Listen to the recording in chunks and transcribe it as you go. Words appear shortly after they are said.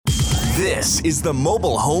This is the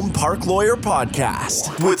Mobile Home Park Lawyer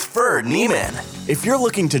Podcast with Ferd. If you're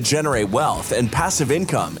looking to generate wealth and passive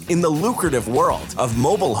income in the lucrative world of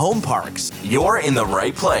mobile home parks, you're in the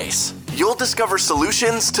right place. You'll discover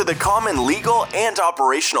solutions to the common legal and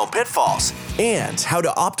operational pitfalls and how to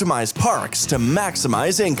optimize parks to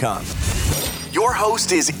maximize income. Your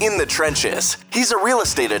host is in the trenches. He's a real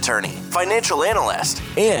estate attorney, financial analyst,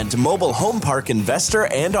 and mobile home park investor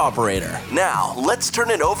and operator. Now, let's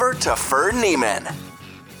turn it over to Ferd.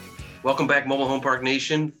 Welcome back, Mobile Home Park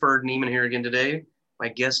Nation. Ferd here again today. My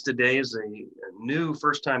guest today is a new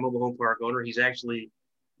first-time mobile home park owner. He's actually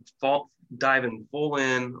diving all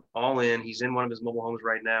in. He's in one of his mobile homes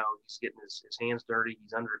right now. He's getting his hands dirty.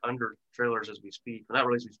 He's under trailers as we speak. Well, not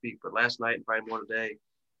really as we speak, but last night and probably more today,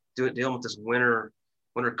 dealing with this winter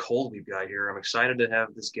cold we've got here. I'm excited to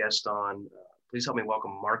have this guest on. Please help me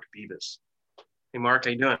welcome Mark Bibas. Hey, Mark,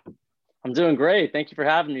 how you doing? I'm doing great. Thank you for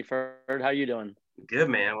having me, Ferd. How you doing? Good,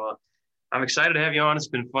 man. Well, I'm excited to have you on. It's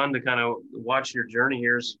been fun to kind of watch your journey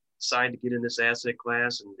here as you decide to get in this asset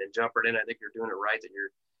class and jump right in. I think you're doing it right, that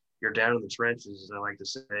you're down in the trenches, as I like to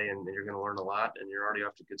say, and you're going to learn a lot, and you're already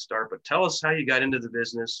off to a good start. But tell us how you got into the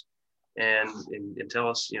business and tell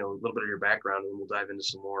us, a little bit of your background, and we'll dive into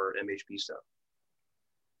some more MHP stuff.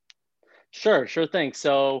 Sure thing.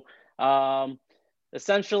 So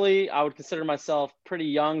essentially, I would consider myself pretty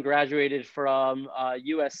young, graduated from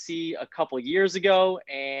USC a couple years ago,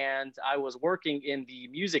 and I was working in the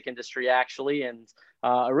music industry actually, and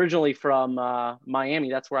originally from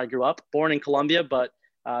Miami. That's where I grew up, born in Colombia, but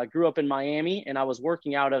grew up in Miami, and I was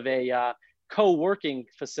working out of a co-working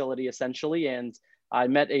facility essentially, and I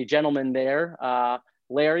met a gentleman there,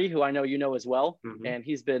 Larry, who I know you know as well, and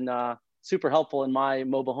he's been super helpful in my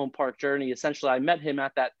mobile home park journey. Essentially, I met him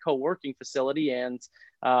at that co-working facility, and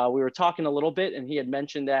we were talking a little bit, and he had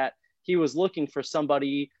mentioned that he was looking for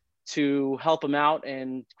somebody to help him out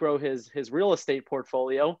and grow his real estate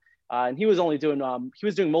portfolio. And he was only doing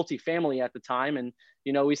multifamily at the time, and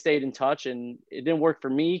we stayed in touch, and it didn't work for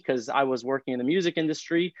me because I was working in the music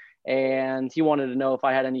industry, and he wanted to know if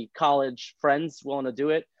I had any college friends willing to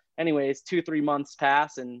do it. Anyways, 2-3 months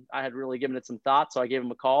passed, and I had really given it some thought, so I gave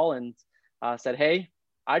him a call and said, hey,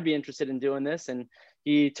 I'd be interested in doing this. And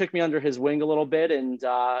he took me under his wing a little bit, and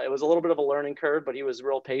it was a little bit of a learning curve, but he was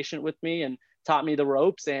real patient with me and taught me the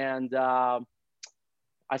ropes. And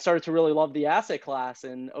I started to really love the asset class.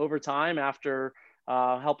 And over time, after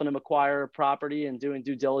helping him acquire a property and doing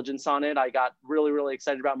due diligence on it, I got really, really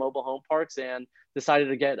excited about mobile home parks and decided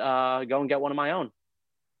to go and get one of my own.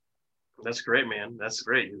 That's great, man. That's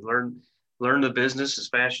great. You learn the business as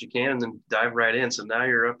fast as you can and then dive right in. So now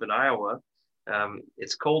you're up in Iowa.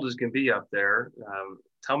 It's cold as can be up there.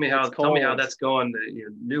 Tell me how that's going. The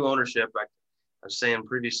new ownership. I was saying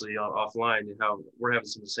previously offline how we're having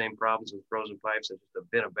some of the same problems with frozen pipes. It's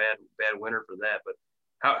been a bad winter for that. But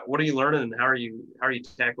what are you learning, and how are you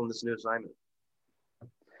tackling this new assignment?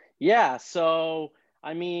 Yeah. So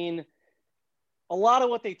I mean, a lot of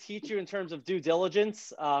what they teach you in terms of due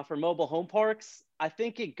diligence for mobile home parks, I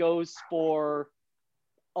think it goes for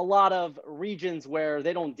a lot of regions where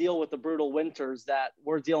they don't deal with the brutal winters that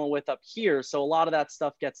we're dealing with up here. So a lot of that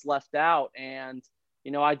stuff gets left out. And,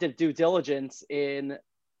 I did due diligence in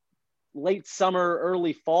late summer,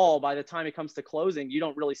 early fall. By the time it comes to closing, you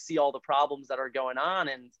don't really see all the problems that are going on.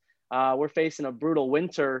 And we're facing a brutal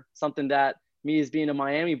winter, something that me as being a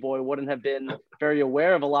Miami boy wouldn't have been very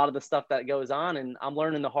aware of a lot of the stuff that goes on. And I'm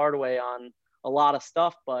learning the hard way on a lot of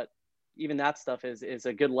stuff, but even that stuff is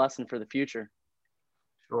a good lesson for the future.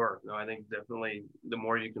 Sure. No, I think definitely the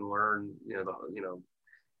more you can learn,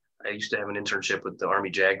 I used to have an internship with the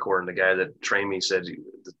Army JAG Corps, and the guy that trained me said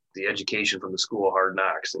the education from the school of hard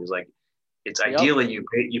knocks. And he's like, it's ideally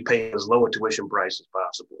you pay as low a tuition price as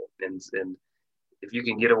possible. And if you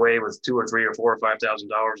can get away with $2,000 or $3,000 or $4,000 or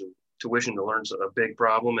 $5,000 of tuition to learn a big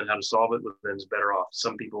problem and how to solve it, then it's better off.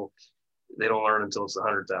 Some people, they don't learn until it's the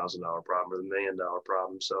 $100,000 problem or the $1 million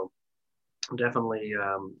problem. So definitely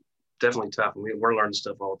tough. And we're learning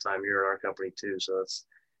stuff all the time here in our company too. So it's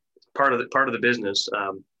part of the business.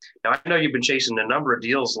 Now I know you've been chasing a number of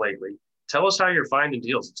deals lately. Tell us how you're finding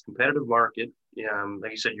deals. It's a competitive market.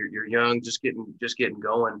 Like you said, you're young, just getting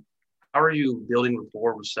going. How are you building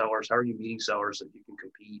rapport with sellers? How are you meeting sellers that you can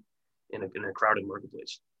compete in a crowded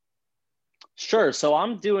marketplace? Sure. So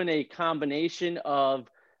I'm doing a combination of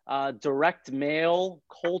direct mail,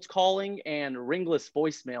 cold calling, and ringless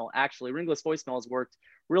voicemail. Actually, ringless voicemail has worked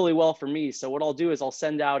really well for me. So what I'll do is I'll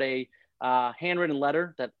send out a handwritten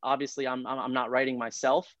letter that obviously I'm not writing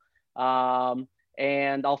myself.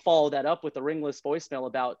 And I'll follow that up with a ringless voicemail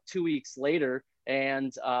about 2 weeks later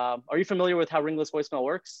And are you familiar with how ringless voicemail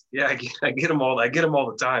works? Yeah, I get them all. I get them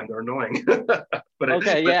all the time. They're annoying, but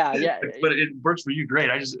it works for you great.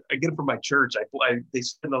 I get them from my church. They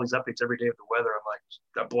send all these updates every day of the weather. I'm like,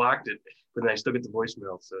 I blocked it, but then I still get the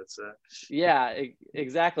voicemail. So it's yeah,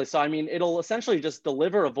 exactly. So I mean, it'll essentially just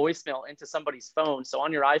deliver a voicemail into somebody's phone. So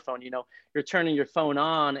on your iPhone, you're turning your phone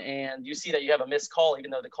on and you see that you have a missed call, even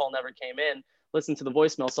though the call never came in. Listen to the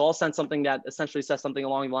voicemail. So I'll send something that essentially says something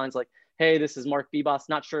along the lines like, "Hey, this is Mark Bibas.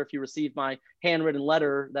 Not sure if you received my handwritten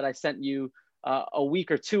letter that I sent you a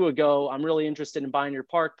week or two ago. I'm really interested in buying your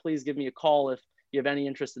park. Please give me a call if you have any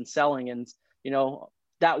interest in selling." And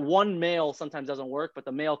that one mail sometimes doesn't work, but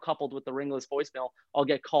the mail coupled with the ringless voicemail, I'll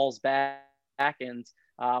get calls back. And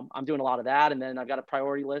I'm doing a lot of that. And then I've got a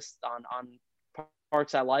priority list on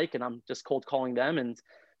parks I like, and I'm just cold calling them. And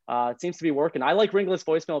it seems to be working. I like ringless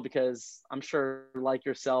voicemail because I'm sure, like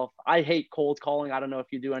yourself, I hate cold calling. I don't know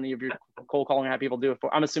if you do any of your cold calling, have people do it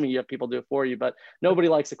for. I'm assuming you have people do it for you, but nobody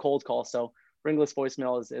likes a cold call. So ringless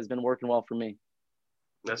voicemail has been working well for me.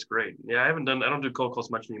 That's great. Yeah, I don't do cold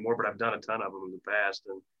calls much anymore, but I've done a ton of them in the past.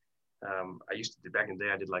 And I used to do back in the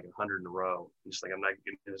day. I did like 100 in a row. Just like I'm not.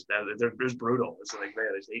 It's brutal. It's like, man,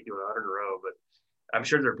 I just hate doing 100 in a row. But I'm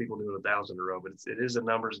sure there are people doing 1,000 in a row. But it is a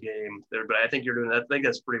numbers game there. But I think you're doing that. I think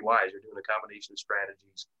that's pretty wise. You're doing a combination of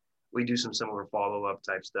strategies. We do some similar follow up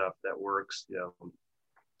type stuff that works.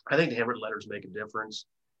 I think the handwritten letters make a difference.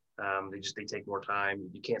 They take more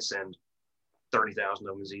time. You can't send 30,000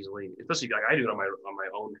 of them as easily, especially like I do it on my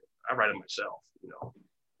own. I write it myself.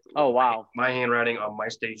 Oh, wow. My handwriting on my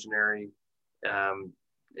stationery, and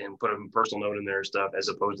put a personal note in there and stuff, as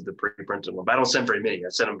opposed to the pre-printed one. But I don't send very many. I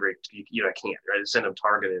send them I can't, right? I send them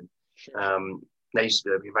targeted.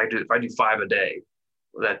 If I do 5 a day,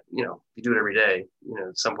 that, you do it every day,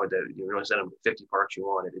 at some point that you really send them 50 parks you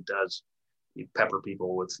want, it does, you pepper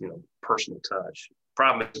people with, personal touch.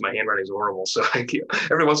 Problem is my handwriting is horrible. So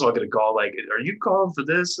every once in a while I get a call like, "Are you calling for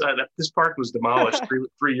this? This park was demolished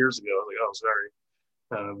 3 years ago." I was like,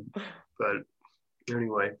 "Oh, sorry." But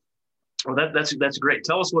anyway, well, that's great.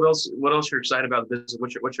 Tell us what else you're excited about the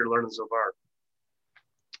business. What you're learning so far.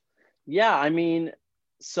 Yeah, I mean,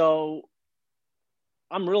 so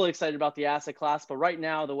I'm really excited about the asset class, but right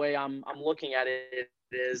now the way I'm looking at it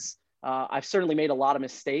is I've certainly made a lot of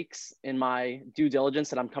mistakes in my due diligence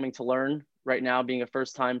that I'm coming to learn right now, being a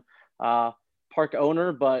first-time park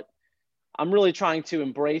owner. But I'm really trying to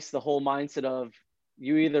embrace the whole mindset of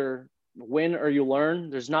you either win or you learn.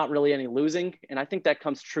 There's not really any losing, and I think that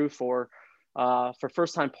comes true for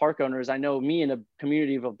first-time park owners. I know me and a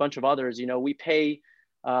community of a bunch of others. We pay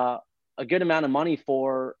a good amount of money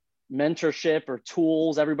for mentorship or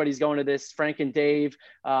tools. Everybody's going to this Frank and Dave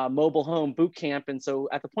mobile home boot camp. And so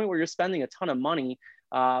at the point where you're spending a ton of money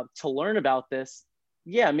to learn about this,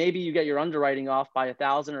 yeah, maybe you get your underwriting off by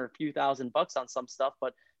 1,000 or a few $1,000 on some stuff,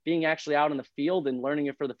 but being actually out in the field and learning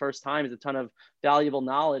it for the first time is a ton of valuable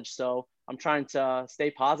knowledge. So I'm trying to stay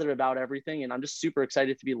positive about everything, and I'm just super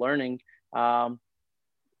excited to be learning.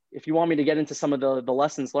 If you want me to get into some of the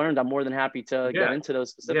lessons learned, I'm more than happy to get into those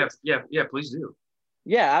specifics. Yeah, please do.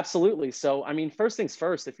 Yeah, absolutely. So, I mean, first things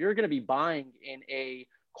first, if you're going to be buying in a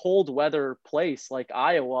cold weather place like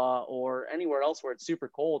Iowa or anywhere else where it's super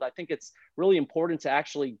cold, I think it's really important to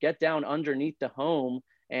actually get down underneath the home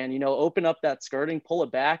and, open up that skirting, pull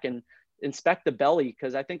it back and inspect the belly.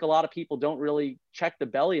 Because I think a lot of people don't really check the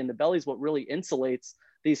belly, and the belly is what really insulates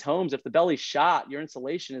these homes. If the belly's shot, your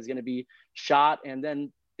insulation is going to be shot. And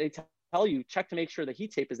then they tell you, check to make sure the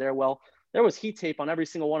heat tape is there. Well, there was heat tape on every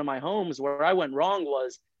single one of my homes. Where I went wrong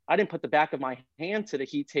was I didn't put the back of my hand to the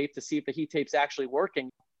heat tape to see if the heat tape's actually working.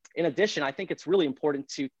 In addition, I think it's really important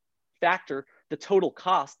to factor the total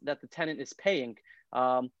cost that the tenant is paying.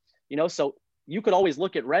 So you could always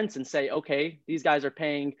look at rents and say, okay, these guys are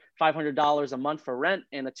paying $500 a month for rent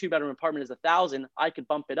and a 2-bedroom apartment is $1,000. I could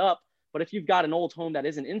bump it up. But if you've got an old home that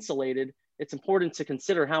isn't insulated, it's important to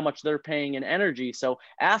consider how much they're paying in energy. So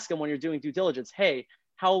ask them when you're doing due diligence, hey,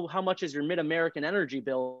 how much is your Mid-American energy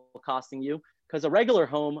bill costing you? Because a regular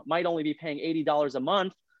home might only be paying $80 a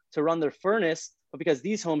month to run their furnace, but because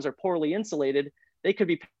these homes are poorly insulated, they could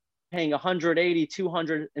be paying $180,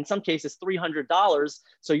 $200, in some cases $300.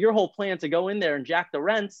 So your whole plan to go in there and jack the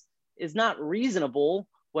rents is not reasonable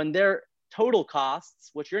when their total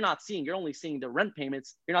costs, which you're not seeing, you're only seeing the rent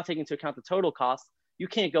payments, you're not taking into account the total costs. You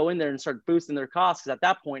can't go in there and start boosting their costs, because at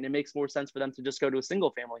that point, it makes more sense for them to just go to a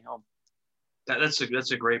single family home. That's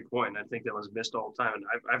a great point. I think that was missed all the time. And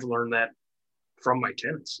I've learned that from my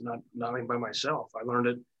tenants, not even by myself. I learned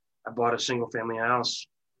it. I bought a single family house,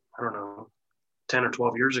 I don't know, 10 or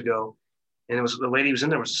 12 years ago. And the lady who was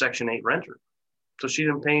in there was a Section 8 renter. So she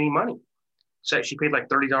didn't pay any money. So she paid like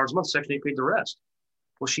 $30 a month. Section 8 paid the rest.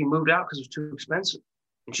 Well, she moved out because it was too expensive.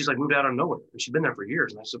 And she's like, moved out of nowhere. And she'd been there for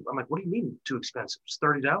years. And I'm like, what do you mean too expensive? It's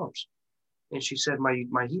 $30. And she said, my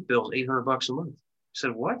heat bill is $800 a month. I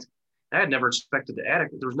said, what? I had never inspected the attic.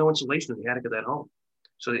 There was no insulation in the attic of that home.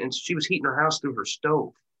 So and she was heating her house through her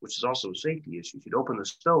stove, which is also a safety issue. She'd open the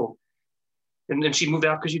stove, and then she moved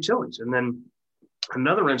out because utilities. And then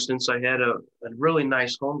another instance, I had a really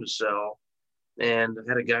nice home to sell, and I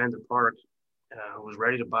had a guy in the park who was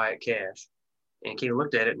ready to buy it cash. And he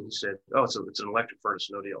looked at it and he said, oh, it's an electric furnace,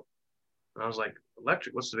 no deal. And I was like,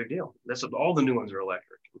 electric, what's the big deal? That's all the new ones are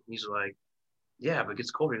electric. He's like, yeah, but it gets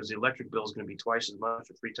colder because the electric bill is going to be twice as much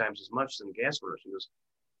or 3 times as much than the gas furnace. He goes,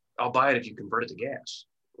 I'll buy it if you convert it to gas.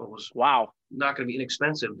 Well, it was not going to be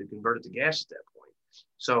inexpensive to convert it to gas at that point.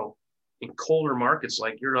 So in colder markets,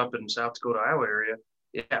 like you're up in South Dakota, Iowa area,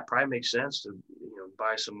 yeah, it probably makes sense to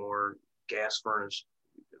buy some more gas furnace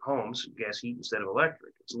homes, gas heat instead of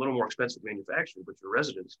electric. It's a little more expensive to manufacture, but your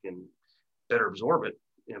residents can better absorb it,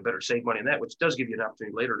 better save money in that, which does give you an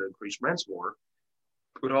opportunity later to increase rents more.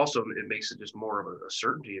 But also it makes it just more of a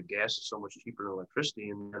certainty of gas is so much cheaper than electricity.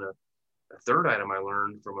 And then a third item I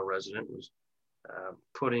learned from a resident was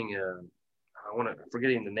putting I'm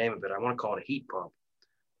forgetting the name of it. I want to call it a heat pump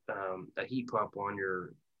on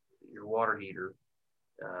your water heater,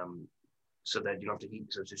 so that you don't have to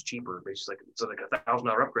heat. So it's just cheaper. Basically, it's like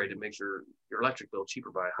 $1,000 upgrade. It makes your electric bill cheaper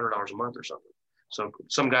by $100 a month or something. So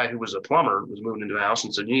some guy who was a plumber was moving into a house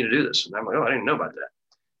and said, you need to do this. And I'm like, oh, I didn't know about that.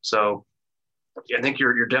 So yeah, I think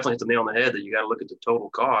you're definitely hit the nail on the head that you got to look at the total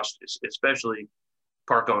cost, especially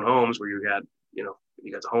park-owned homes where you got the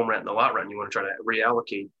home rent and the lot rent. And you want to try to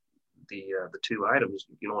reallocate the 2 items.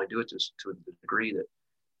 You can only do it to a degree that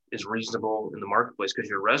is reasonable in the marketplace because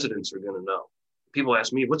your residents are going to know. People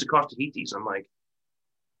ask me, what's it cost to heat these? I'm like,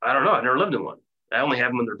 I don't know. I've never lived in one. I only have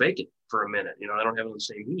them when they're vacant for a minute. I don't have them in the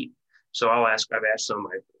same heat. So I've asked some of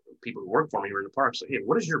my people who work for me here in the park, say, hey,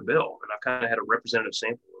 what is your bill? And I've kind of had a representative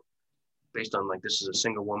sample based on like, this is a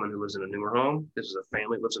single woman who lives in a newer home. This is a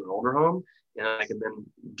family who lives in an older home. And I can then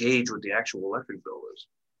gauge what the actual electric bill is.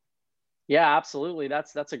 Yeah, absolutely.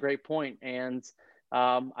 That's a great point. And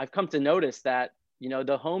I've come to notice that,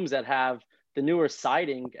 the homes that have the newer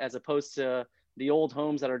siding, as opposed to the old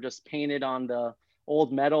homes that are just painted on the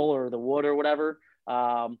old metal or the wood or whatever,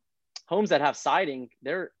 homes that have siding,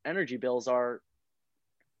 their energy bills are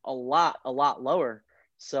a lot lower.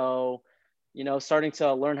 So, starting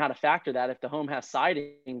to learn how to factor that. If the home has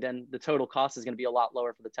siding, then the total cost is going to be a lot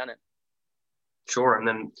lower for the tenant. Sure. And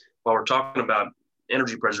then while we're talking about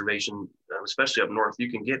energy preservation, especially up north, you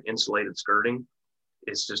can get insulated skirting.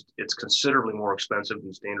 It's considerably more expensive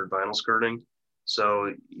than standard vinyl skirting.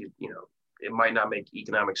 So, it might not make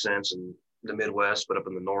economic sense in the Midwest, but up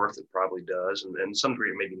in the North, it probably does. And some degree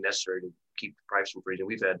it may be necessary to keep the pipes from freezing.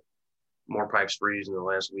 We've had more pipes freeze in the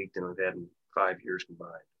last week than we've had in 5 years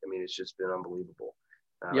combined. I mean, it's just been unbelievable.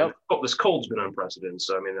 Yep. This cold's been unprecedented.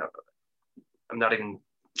 So, I mean, I'm not even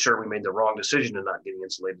sure we made the wrong decision in not getting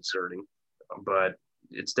insulated skirting, but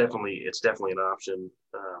it's definitely an option.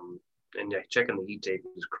 And yeah, checking the heat tape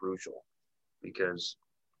is crucial because,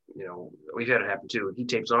 we've had it happen too. Heat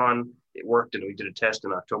tape's on, it worked, and we did a test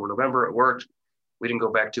in October, November, it worked. We didn't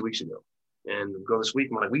go back 2 weeks ago and go this week.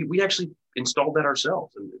 And we're like, we actually installed that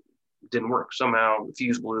ourselves and it didn't work. Somehow the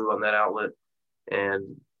fuse blew on that outlet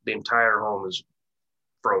and the entire home is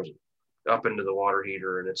frozen up into the water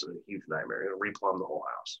heater, and it's a huge nightmare. It'll replumb the whole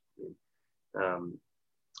house.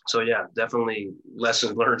 So yeah, definitely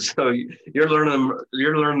lessons learned. So you're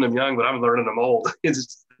learning them young, but I'm learning them old.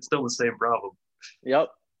 It's still the same problem. Yep.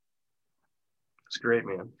 It's great,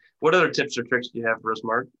 man. What other tips or tricks do you have for us,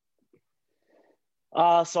 Mark?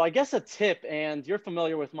 So I guess a tip, and you're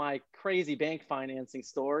familiar with my crazy bank financing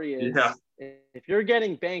story, is if you're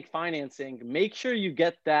getting bank financing, make sure you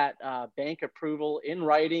get that bank approval in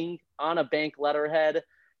writing on a bank letterhead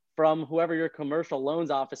from whoever your commercial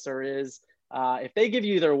loans officer is. If they give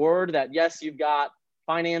you their word that, yes, you've got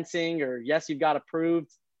financing or yes, you've got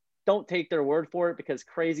approved, don't take their word for it because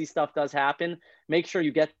crazy stuff does happen. Make sure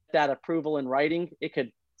you get that approval in writing. It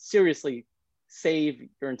could seriously save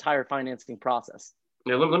your entire financing process.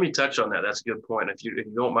 Yeah, let me touch on that. That's a good point. If you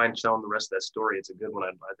don't mind telling the rest of that story, it's a good one.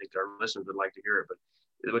 I think our listeners would like to hear it.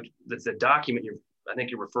 But the document I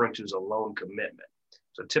think you're referring to is a loan commitment.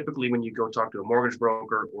 So typically when you go talk to a mortgage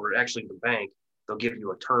broker or actually the bank, they'll give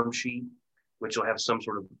you a term sheet, which will have some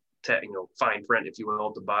sort of fine print, if you will,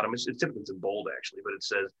 at the bottom. It's typically in bold actually, but it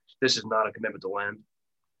says this is not a commitment to lend.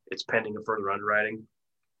 It's pending a further underwriting.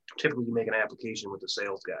 Typically you make an application with the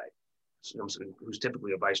sales guy, who's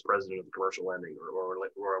typically a vice president of commercial lending or a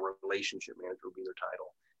relationship manager would be their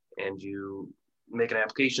title. and you make an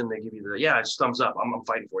application, they give you it's thumbs up. I'm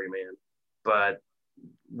fighting for you, man. But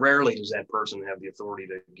rarely does that person have the authority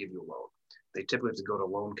to give you a loan. They typically have to go to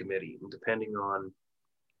loan committee, and depending on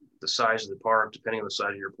the size of the park, depending on the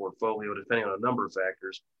size of your portfolio, depending on a number of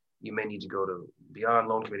factors, you may need to go to beyond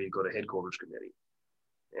loan committee, go to headquarters committee.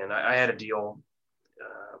 And I had a deal,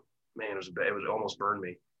 man, it almost burned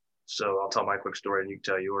me. So I'll tell my quick story and you can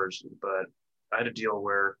tell yours. But I had a deal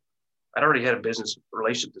where I'd already had a business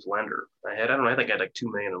relationship with this lender. I think I had like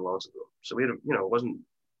 $2 million in loans with them. So we had, it wasn't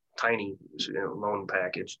tiny, loan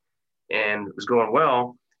package, and it was going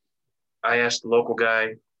well. I asked the local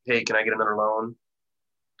guy, hey, can I get another loan?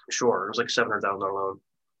 Sure. It was like a $700,000 loan.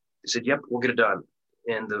 He said, yep, we'll get it done.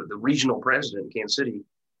 And the regional president in Kansas City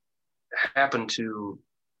happened to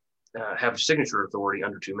have signature authority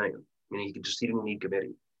under $2 million. I mean, he didn't need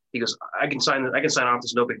committee. He goes, I can sign off.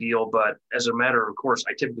 This, no big deal. But as a matter of course,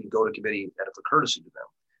 I typically go to committee out of courtesy to them.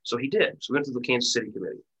 So he did. So we went to the Kansas City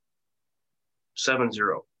committee.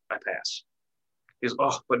 7-0, I pass. He goes,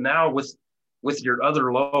 oh, but now with your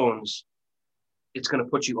other loans, it's going to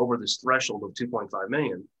put you over this threshold of 2.5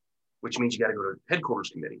 million, which means you got to go to headquarters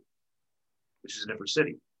committee, which is a different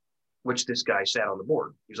city, which this guy sat on the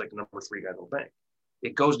board. He was like the number 3 guy in the bank.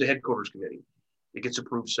 It goes to headquarters committee. It gets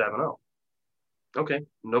approved 7-0. Okay,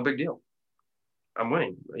 no big deal. I'm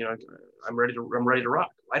winning. I'm ready to rock.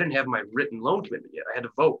 I didn't have my written loan commitment yet. I had to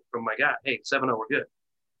vote from my guy. Hey, 7-0, we're good.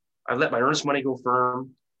 I let my earnest money go firm.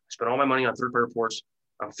 I spent all my money on third-party reports.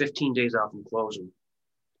 I'm 15 days out from closing.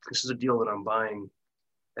 This is a deal that I'm buying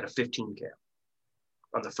at a 15 cap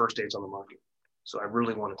on the first day it's on the market. So I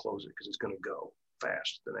really want to close it because it's going to go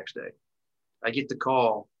fast the next day. I get the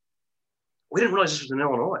call. We didn't realize this was in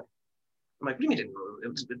Illinois. I'm like, what do you mean didn't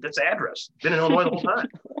realize? That's the address. Been in Illinois the whole time.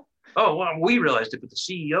 Oh, well, we realized it, but the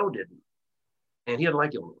CEO didn't. And he didn't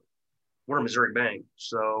like Illinois. We're a Missouri bank,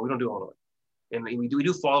 so we don't do Illinois. And we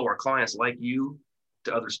do follow our clients like you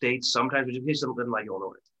to other states. Sometimes we just didn't like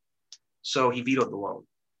Illinois. So he vetoed the loan.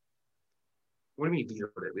 What do you mean he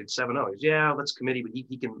vetoed it? We had 7-0. He goes, yeah, let's committee, but he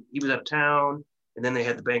was out of town. And then they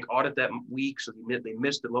had the bank audit that week, so they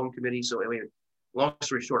missed the loan committee. So anyway, long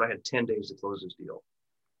story short, I had 10 days to close this deal.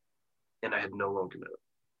 And I had no loan commitment.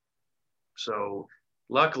 So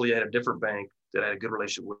luckily I had a different bank that I had a good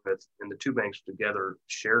relationship with, and the two banks together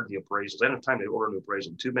shared the appraisals. I didn't have time to order an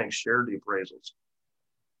appraisal. The two banks shared the appraisals.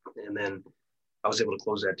 And then I was able to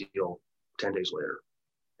close that deal 10 days later.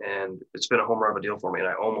 And it's been a home run of a deal for me, and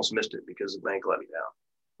I almost missed it because the bank let me down.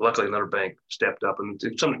 Luckily, another bank stepped up, and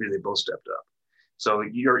to some degree, they both stepped up. So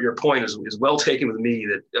your point is well taken with me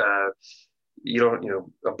that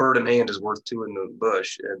a bird in hand is worth 2 in the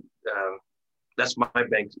bush, and that's my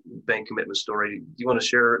bank commitment story. Do you want to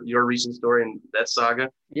share your recent story in that saga?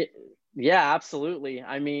 Yeah, absolutely.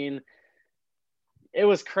 I mean, it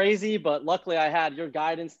was crazy, but luckily I had your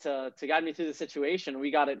guidance to guide me through the situation.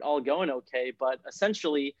 We got it all going okay. But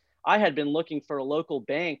essentially, I had been looking for a local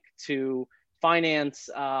bank to finance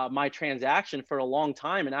my transaction for a long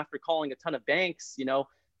time. And after calling a ton of banks,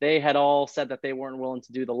 they had all said that they weren't willing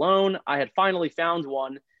to do the loan. I had finally found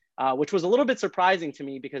one, which was a little bit surprising to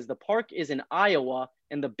me because the park is in Iowa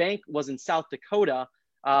and the bank was in South Dakota.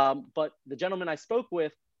 But the gentleman I spoke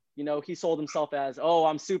with, he sold himself as, oh,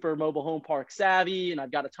 I'm super mobile home park savvy and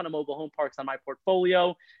I've got a ton of mobile home parks on my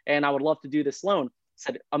portfolio and I would love to do this loan. I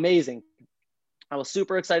said, amazing. I was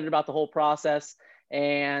super excited about the whole process.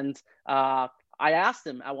 And I asked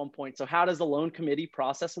him at one point, so how does the loan committee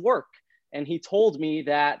process work? And he told me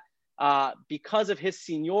that because of his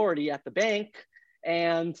seniority at the bank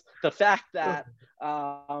and the fact that,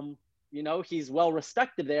 he's well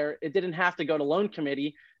respected there, it didn't have to go to loan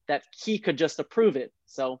committee, that he could just approve it.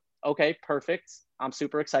 So, okay, perfect. I'm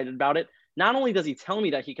super excited about it. Not only does he tell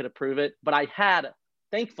me that he could approve it, but I had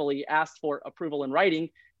thankfully asked for approval in writing,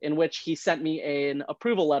 in which he sent me an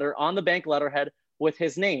approval letter on the bank letterhead with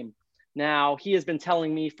his name. Now, he has been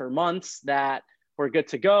telling me for months that we're good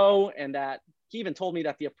to go, and that he even told me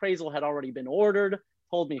that the appraisal had already been ordered,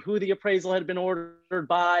 told me who the appraisal had been ordered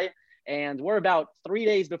by, and we're about 3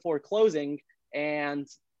 days before closing, and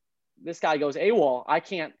this guy goes AWOL. I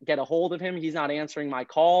can't get a hold of him. He's not answering my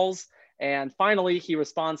calls. And finally, he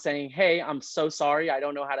responds saying, hey, I'm so sorry. I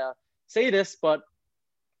don't know how to say this, but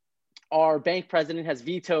our bank president has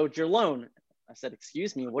vetoed your loan. I said,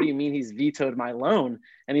 excuse me, what do you mean he's vetoed my loan?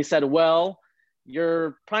 And he said, well,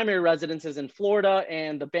 your primary residence is in Florida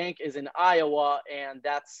and the bank is in Iowa, and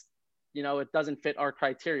that's, it doesn't fit our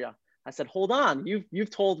criteria. I said, hold on, you've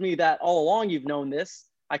told me that all along. You've known this.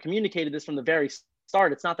 I communicated this from the very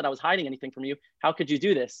start. It's not that I was hiding anything from you. How could you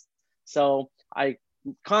do this? So I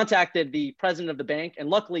contacted the president of the bank, and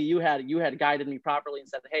luckily you had guided me properly and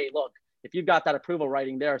said, hey, look, if you've got that approval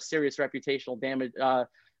writing, there are serious reputational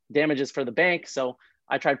damages for the bank. So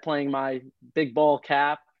I tried playing my big ball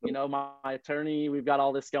cap, my attorney, we've got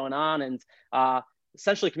all this going on, and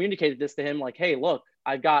essentially communicated this to him like, hey, look,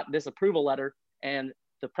 I've got this approval letter. And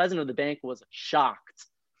the president of the bank was shocked.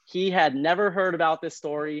 He had never heard about this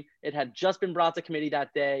story. It had just been brought to committee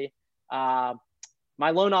that day. My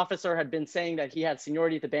loan officer had been saying that he had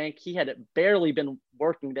seniority at the bank. He had barely been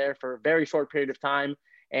working there for a very short period of time.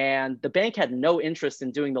 And the bank had no interest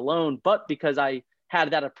in doing the loan, but because I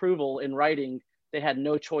had that approval in writing, they had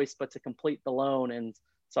no choice but to complete the loan. And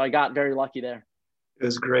so I got very lucky there. It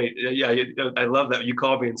was great. Yeah, I love that. You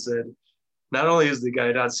called me and said, not only is the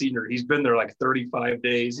guy not senior, he's been there like 35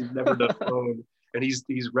 days. He's never done a loan. And he's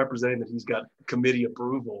representing that he's got committee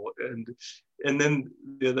approval. And then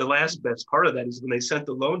the last best part of that is when they sent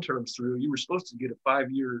the loan terms through, you were supposed to get a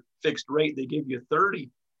 5-year fixed rate. They gave you a 30.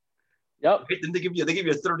 Yep. Then they give you a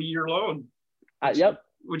 30-year loan. Yep.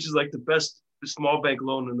 Which is like the best small bank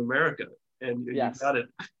loan in America. And yes. You got it,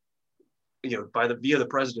 via the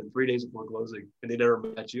president 3 days before closing, and they never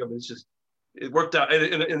met you. I mean, it worked out.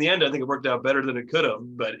 In the end, I think it worked out better than it could have.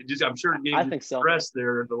 But I'm sure it gave you stress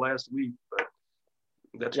there the last week. But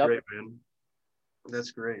that's great, man.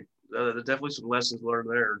 That's great. There's definitely some lessons learned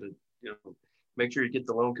there to make sure you get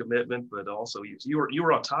the loan commitment, but also you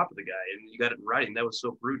were on top of the guy and you got it in writing. That was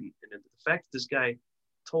so prudent. And the fact that this guy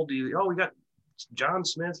told you, oh, we got John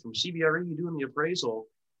Smith from CBRE doing the appraisal,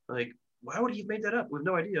 like, why would he have made that up? We have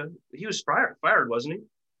no idea. He was fired, wasn't he?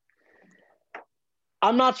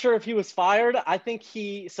 I'm not sure if he was fired. I think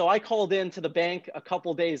so I called in to the bank a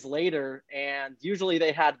couple days later, and usually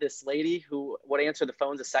they had this lady who would answer the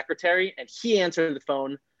phone as a secretary, and he answered the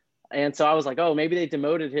phone. And so I was like, oh, maybe they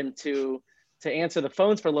demoted him to answer the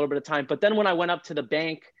phones for a little bit of time. But then when I went up to the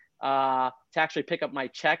bank to actually pick up my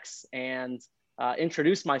checks and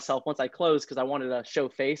introduce myself once I closed, because I wanted to show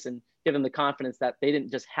face and give them the confidence that they didn't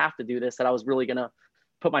just have to do this, that I was really going to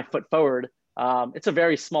put my foot forward. It's a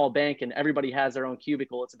very small bank and everybody has their own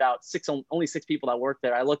cubicle. It's about only six people that work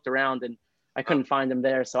there. I looked around and I couldn't find them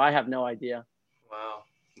there. So I have no idea. Wow.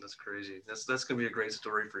 That's crazy. That's going to be a great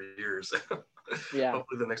story for years. Yeah.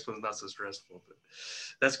 Hopefully the next one's not so stressful, but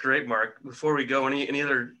that's great, Mark. Before we go, any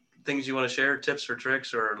other things you want to share, tips or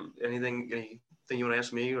tricks or anything you want to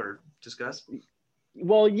ask me or discuss?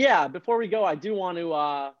 Well, yeah, before we go, I do want to,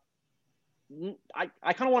 I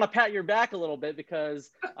kind of want to pat your back a little bit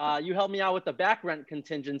because you helped me out with the back rent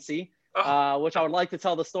contingency, which I would like to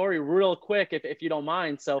tell the story real quick if you don't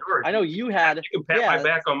mind. So sure. I know you had. You can pat my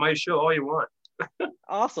back on my show all you want.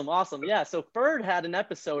 Awesome. Yeah. So Ferd had an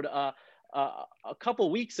episode a couple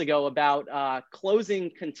weeks ago about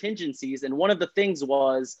closing contingencies. And one of the things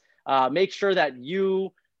was make sure that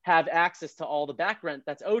you have access to all the back rent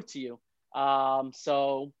that's owed to you.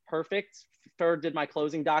 So perfect. Ferd did my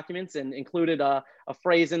closing documents and included a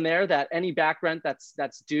phrase in there that any back rent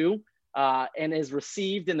that's due and is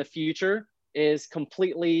received in the future is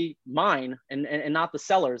completely mine and not the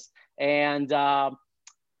seller's. And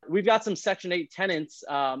we've got some Section 8 tenants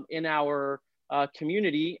in our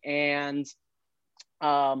community, and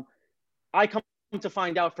I come to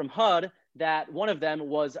find out from HUD that one of them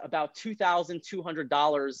was about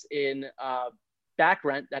 $2,200 in back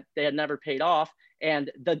rent that they had never paid off.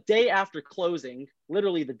 And the day after closing,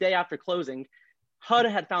 literally the day after closing, HUD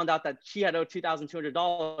had found out that she had owed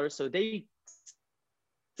 $2,200. So they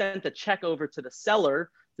sent a check over to the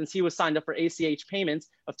seller, since he was signed up for ACH payments,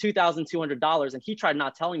 of $2,200. And he tried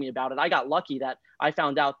not telling me about it. I got lucky that I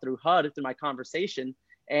found out through HUD, through my conversation.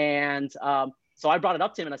 And so I brought it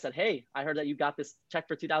up to him and I said, hey, I heard that you got this check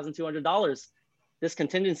for $2,200. This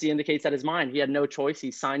contingency indicates that is mine. He had no choice.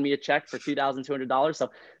 He signed me a check for $2,200.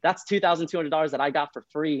 So that's $2,200 that I got for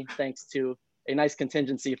free, thanks to a nice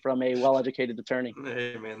contingency from a well-educated attorney.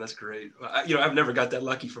 Hey man, that's great. I've never got that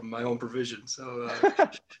lucky from my own provision. So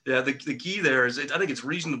yeah, the key there is I think it's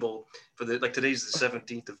reasonable for today's the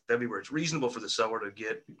 17th of February. It's reasonable for the seller to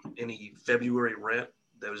get any February rent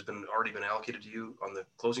that has already been allocated to you on the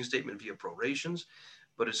closing statement via prorations.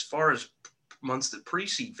 But as far as months that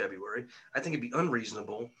precede February, I think it'd be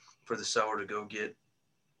unreasonable for the seller to go get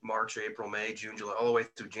March, April, May, June, July, all the way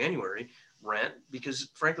through January rent, because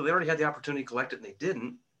frankly, they already had the opportunity to collect it and they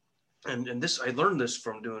didn't. And this, I learned this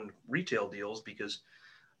from doing retail deals, because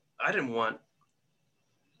I didn't want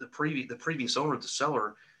the previous owner, the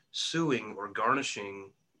seller, suing or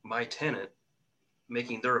garnishing my tenant,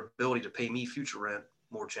 making their ability to pay me future rent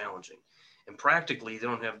more challenging. And practically, they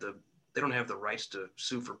don't have the rights to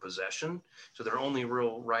sue for possession. So their only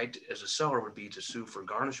real right as a seller would be to sue for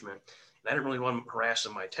garnishment. And I didn't really want them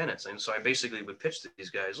harassing my tenants. And so I basically would pitch to these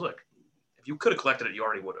guys, look, if you could have collected it, you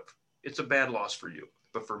already would have. It's a bad loss for you.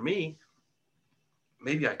 But for me,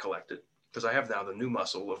 maybe I collect it because I have now the new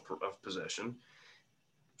muscle of possession.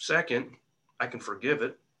 Second, I can forgive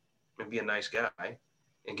it and be a nice guy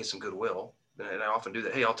and get some goodwill. And I often do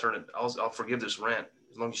that. Hey, I'll forgive this rent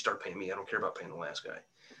as long as you start paying me. I don't care about paying the last guy.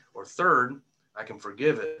 Or third, I can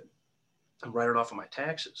forgive it and write it off of my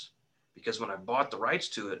taxes. Because when I bought the rights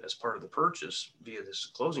to it as part of the purchase via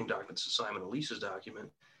this closing document, this assignment of leases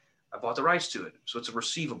document, I bought the rights to it. So it's a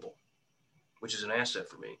receivable, which is an asset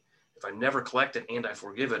for me. If I never collect it and I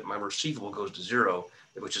forgive it, my receivable goes to zero,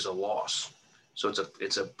 which is a loss. So it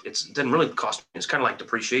doesn't really cost me. It's kind of like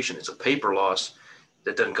depreciation. It's a paper loss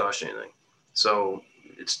that doesn't cost you anything. So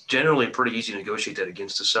it's generally pretty easy to negotiate that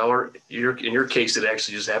against the seller. In your case, it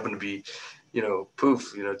actually just happened to be,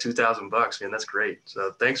 $2,000, man. That's great.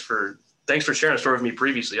 So thanks for sharing a story with me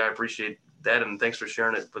previously. I appreciate that. And thanks for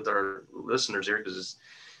sharing it with our listeners here, because it's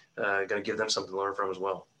going to give them something to learn from as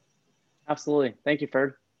well. Absolutely. Thank you,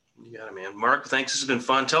 Ferd. You got it, man. Mark, thanks. This has been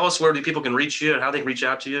fun. Tell us where people can reach you and how they can reach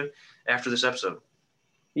out to you after this episode.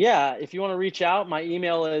 Yeah. If you want to reach out, my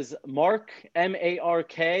email is Mark,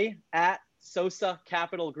 MARK, at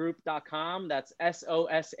sosacapitalgroup.com. That's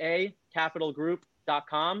SOSA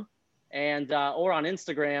capitalgroup.com. And, or on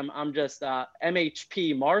Instagram, I'm just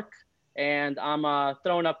MHP Mark. And I'm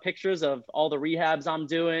throwing up pictures of all the rehabs I'm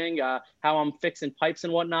doing, how I'm fixing pipes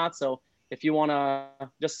and whatnot. So if you want to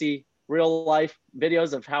just see real life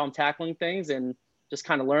videos of how I'm tackling things and just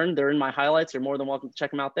kind of learn, they're in my highlights. You're more than welcome to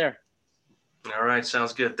check them out there. All right.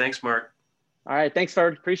 Sounds good. Thanks, Mark. All right. Thanks,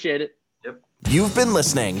 Ferd. Appreciate it. Yep. You've been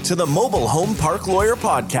listening to the Mobile Home Park Lawyer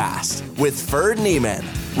Podcast with Ferd Neiman.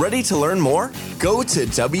 Ready to learn more? Go to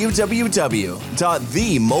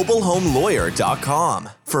www.themobilehomelawyer.com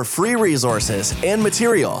for free resources and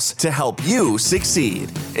materials to help you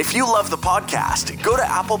succeed. If you love the podcast, go to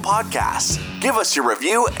Apple Podcasts, give us your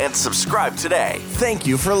review, and subscribe today. Thank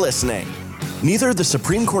you for listening. Neither the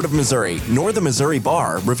Supreme Court of Missouri nor the Missouri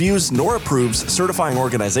Bar reviews nor approves certifying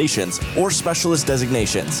organizations or specialist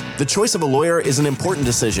designations. The choice of a lawyer is an important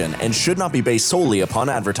decision and should not be based solely upon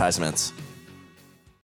advertisements.